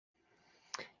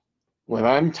What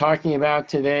I'm talking about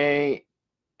today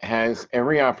has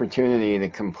every opportunity to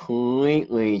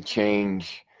completely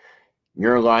change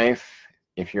your life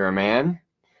if you're a man,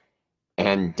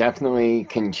 and definitely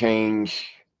can change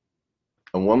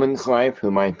a woman's life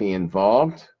who might be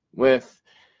involved with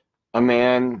a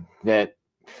man that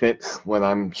fits what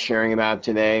I'm sharing about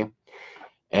today,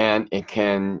 and it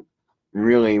can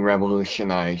really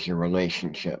revolutionize your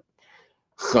relationship.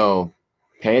 So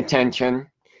pay attention.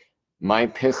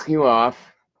 Might piss you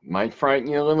off, might frighten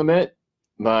you a little bit,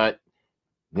 but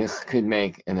this could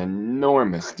make an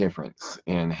enormous difference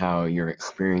in how you're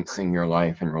experiencing your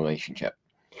life and relationship.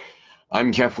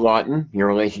 I'm Geoff Laughton, your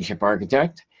relationship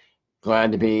architect.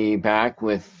 Glad to be back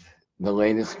with the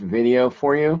latest video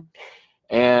for you.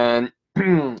 And,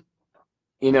 it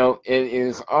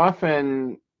is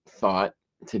often thought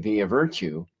to be a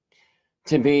virtue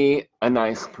to be a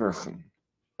nice person.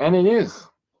 And it is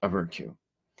a virtue.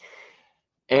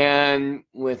 And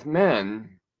with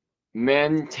men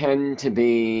tend to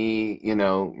be,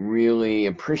 really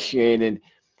appreciated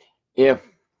if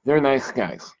they're nice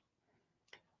guys.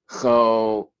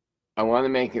 So I want to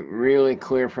make it really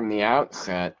clear from the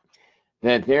outset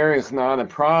that there is not a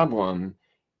problem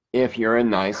if you're a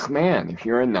nice man, if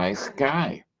you're a nice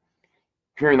guy,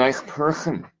 if you're a nice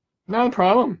person, not a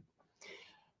problem.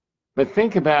 But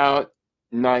think about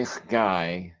nice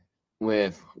guy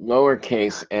with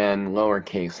lowercase n,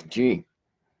 lowercase g.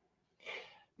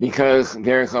 Because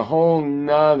there's a whole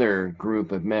nother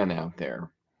group of men out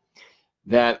there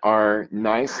that are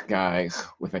nice guys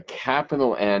with a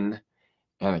capital N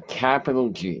and a capital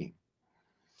G.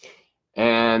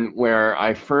 And where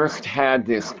I first had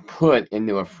this put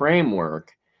into a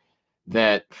framework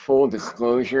that, full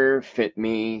disclosure, fit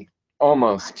me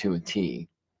almost to a T,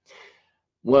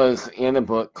 was in a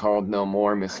book called No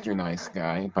More Mr. Nice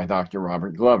Guy by Dr.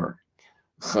 Robert Glover.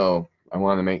 So I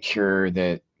want to make sure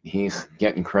that he's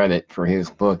getting credit for his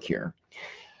book here.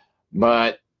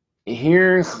 But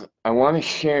I want to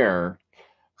share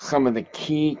some of the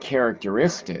key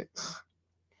characteristics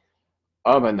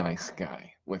of a nice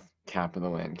guy with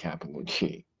capital N, capital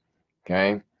G.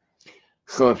 Okay?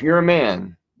 So if you're a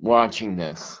man watching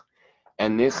this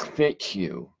and this fits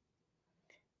you,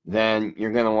 then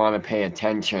you're going to want to pay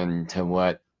attention to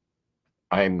what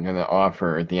I'm going to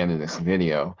offer at the end of this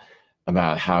video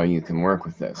about how you can work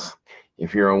with this.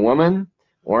 If you're a woman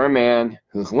or a man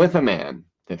who's with a man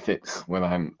that fits what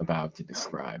I'm about to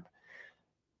describe,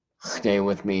 stay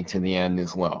with me to the end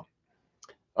as well.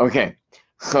 Okay,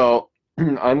 so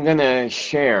I'm going to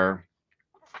share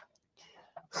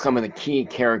some of the key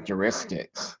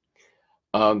characteristics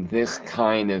of this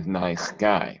kind of nice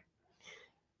guy.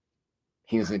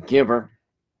 He's a giver.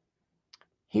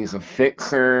 He's a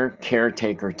fixer,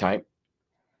 caretaker type.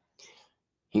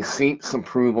 He seeks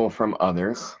approval from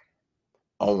others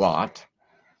a lot.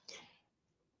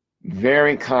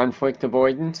 Very conflict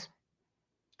avoidant.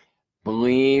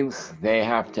 Believes they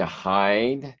have to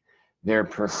hide their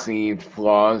perceived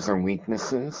flaws or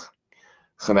weaknesses.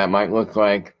 So that might look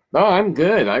like, oh, I'm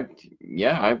good.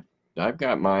 I've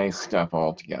got my stuff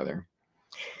all together.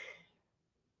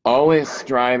 Always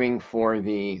striving for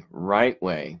the right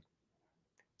way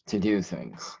to do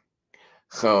things.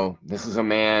 So this is a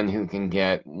man who can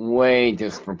get way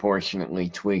disproportionately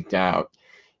tweaked out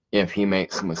if he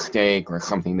makes a mistake or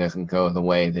something doesn't go the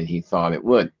way that he thought it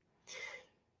would.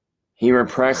 He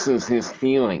represses his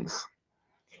feelings.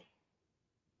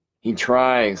 He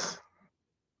tries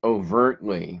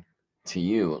overtly, to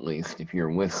you at least, if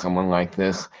you're with someone like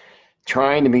this,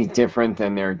 trying to be different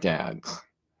than their dads.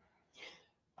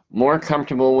 More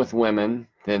comfortable with women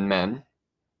than men.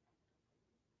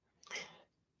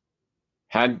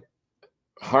 Has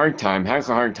a hard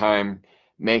time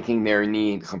making their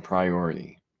needs a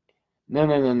priority.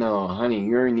 No, honey,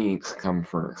 your needs come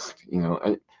first.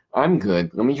 I'm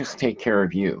good. Let me just take care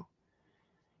of you.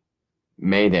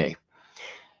 Mayday.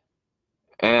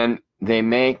 And they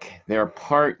make their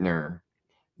partner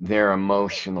their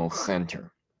emotional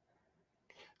center.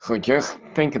 So just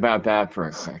think about that for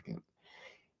a second.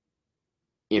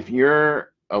 If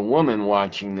you're a woman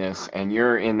watching this and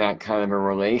you're in that kind of a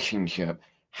relationship,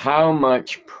 how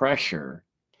much pressure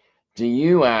do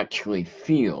you actually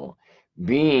feel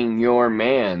being your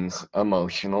man's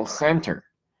emotional center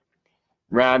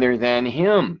rather than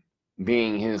him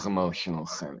being his emotional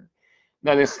center?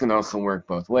 Now, this can also work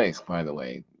both ways, by the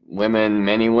way.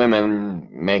 Many women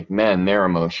make men their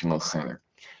emotional center.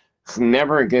 It's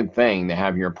never a good thing to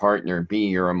have your partner be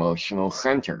your emotional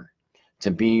center,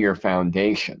 to be your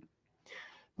foundation.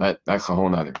 But that's a whole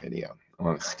nother video. I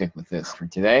want to stick with this for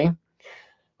today.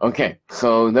 Okay,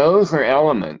 so those are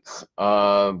elements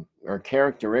of, or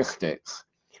characteristics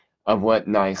of what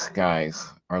nice guys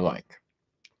are like.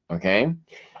 Okay?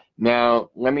 Now,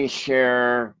 let me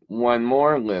share one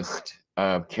more list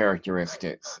of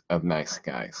characteristics of nice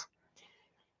guys.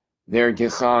 They're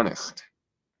dishonest.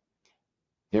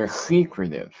 They're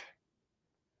secretive.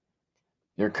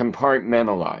 They're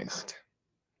compartmentalized.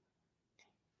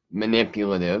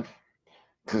 Manipulative,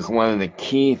 because one of the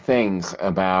key things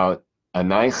about a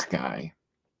nice guy,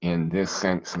 in this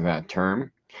sense of that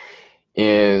term,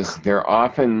 is they're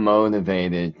often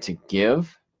motivated to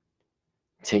give,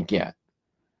 to get.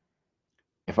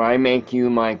 If I make you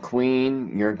my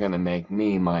queen, you're going to make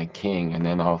me my king, and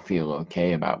then I'll feel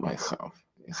okay about myself,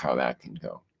 is how that can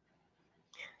go.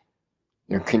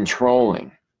 They're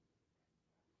controlling.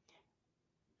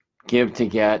 Give to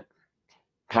get,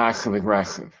 passive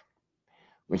aggressive,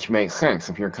 which makes sense.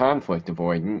 If you're conflict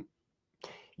avoidant,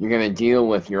 you're going to deal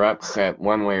with your upset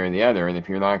one way or the other, and if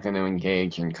you're not going to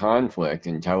engage in conflict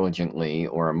intelligently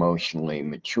or emotionally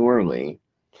maturely,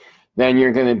 then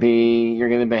you're going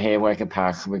to behave like a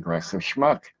passive aggressive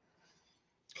schmuck.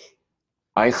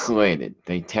 Isolated.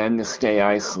 They tend to stay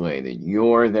isolated.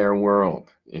 You're their world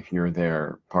if you're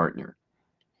their partner.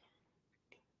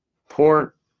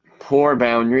 Poor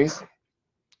boundaries.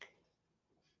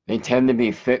 They tend to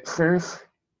be fixers,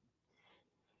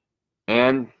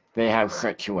 and they have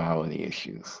sexuality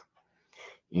issues.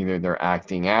 Either they're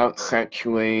acting out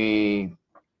sexually,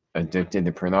 addicted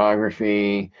to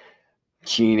pornography,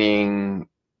 cheating,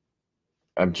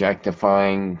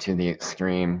 objectifying to the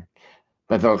extreme,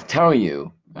 but they'll tell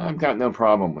you, I've got no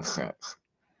problem with sex.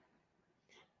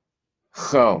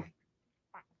 So,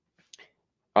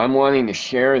 I'm wanting to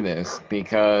share this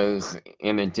because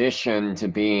in addition to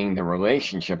being the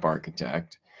relationship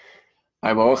architect,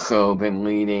 I've also been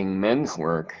leading men's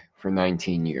work for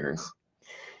 19 years.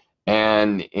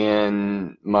 And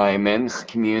in my men's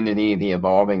community, the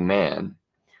Evolving Man,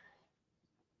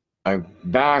 a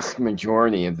vast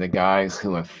majority of the guys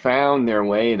who have found their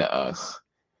way to us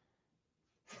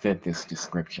fit this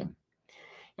description.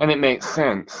 And it makes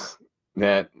sense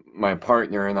that my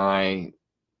partner and I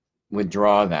would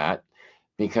draw that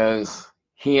because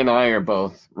he and I are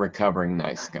both recovering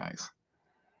nice guys.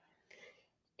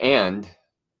 And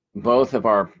both of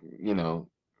our,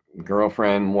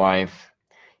 girlfriend, wife,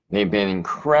 they've been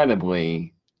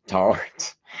incredibly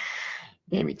tolerant.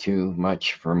 Maybe too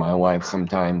much for my wife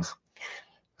sometimes.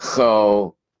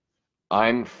 So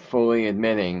I'm fully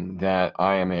admitting that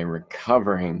I am a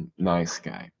recovering nice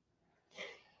guy.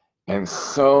 And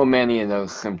so many of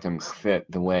those symptoms fit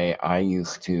the way I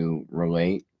used to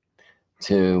relate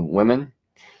to women.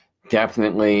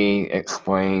 Definitely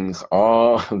explains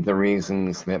all of the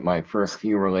reasons that my first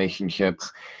few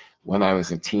relationships when I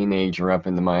was a teenager up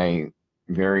into my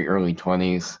very early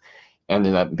 20s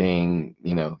ended up being,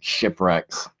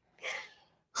 shipwrecks.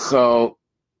 So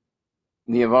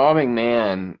the Evolving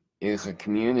Man is a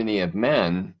community of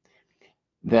men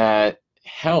that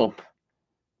help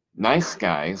nice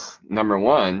guys, number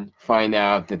one, find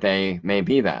out that they may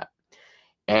be that.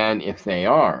 And if they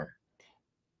are,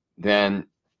 then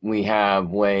we have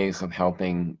ways of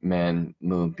helping men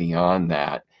move beyond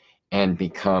that and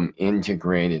become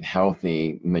integrated,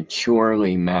 healthy,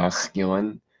 maturely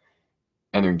masculine,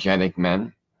 energetic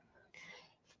men.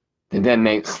 That then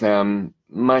makes them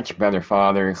much better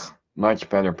fathers, much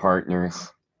better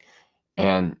partners,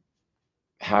 and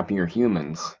happier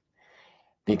humans.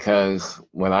 Because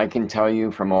what I can tell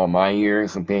you from all my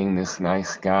years of being this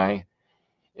nice guy,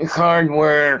 it's hard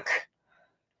work.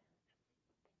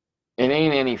 It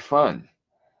ain't any fun.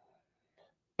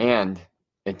 And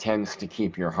it tends to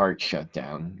keep your heart shut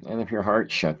down. And if your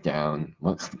heart's shut down,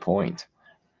 what's the point?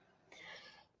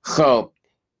 So,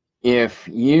 if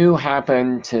you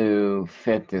happen to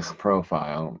fit this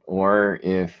profile, or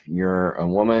if you're a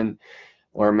woman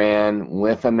or man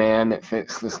with a man that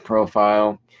fits this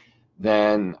profile,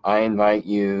 then I invite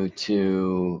you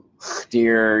to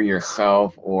steer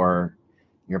yourself or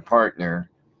your partner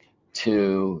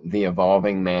to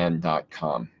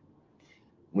theevolvingman.com.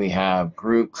 We have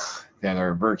groups that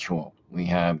are virtual. We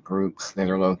have groups that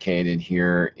are located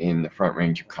here in the Front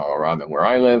Range of Colorado where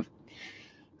I live.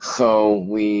 So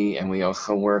we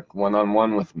also work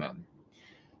one-on-one with men.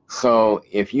 So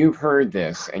if you've heard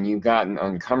this and you've gotten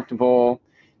uncomfortable,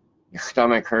 your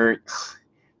stomach hurts,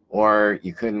 or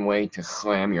you couldn't wait to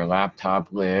slam your laptop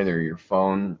lid or your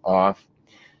phone off,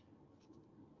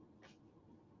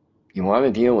 you want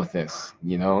to deal with this.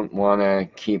 You don't want to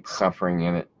keep suffering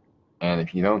in it. And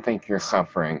if you don't think you're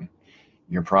suffering,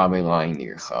 you're probably lying to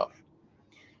yourself.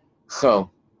 So,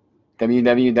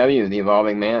 www, The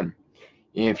Evolving Man.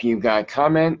 If you've got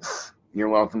comments, you're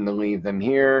welcome to leave them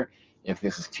here. If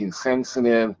this is too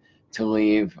sensitive to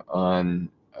leave on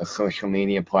a social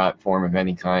media platform of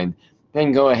any kind,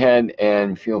 then go ahead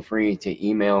and feel free to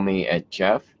email me at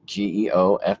Geoff,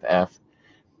 Geoff,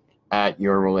 at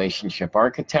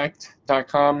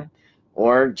yourrelationshiparchitect.com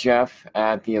or Geoff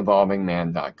at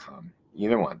theevolvingman.com.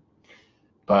 Either one.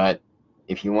 But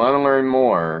if you want to learn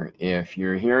more, if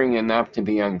you're hearing enough to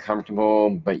be uncomfortable,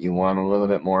 but you want a little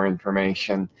bit more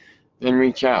information, then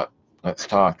reach out. Let's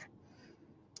talk.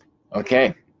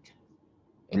 Okay.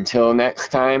 Until next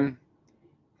time,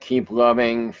 keep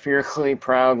loving fiercely,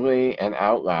 proudly, and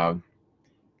out loud.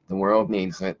 The world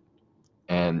needs it.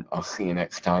 And I'll see you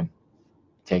next time.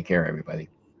 Take care, everybody.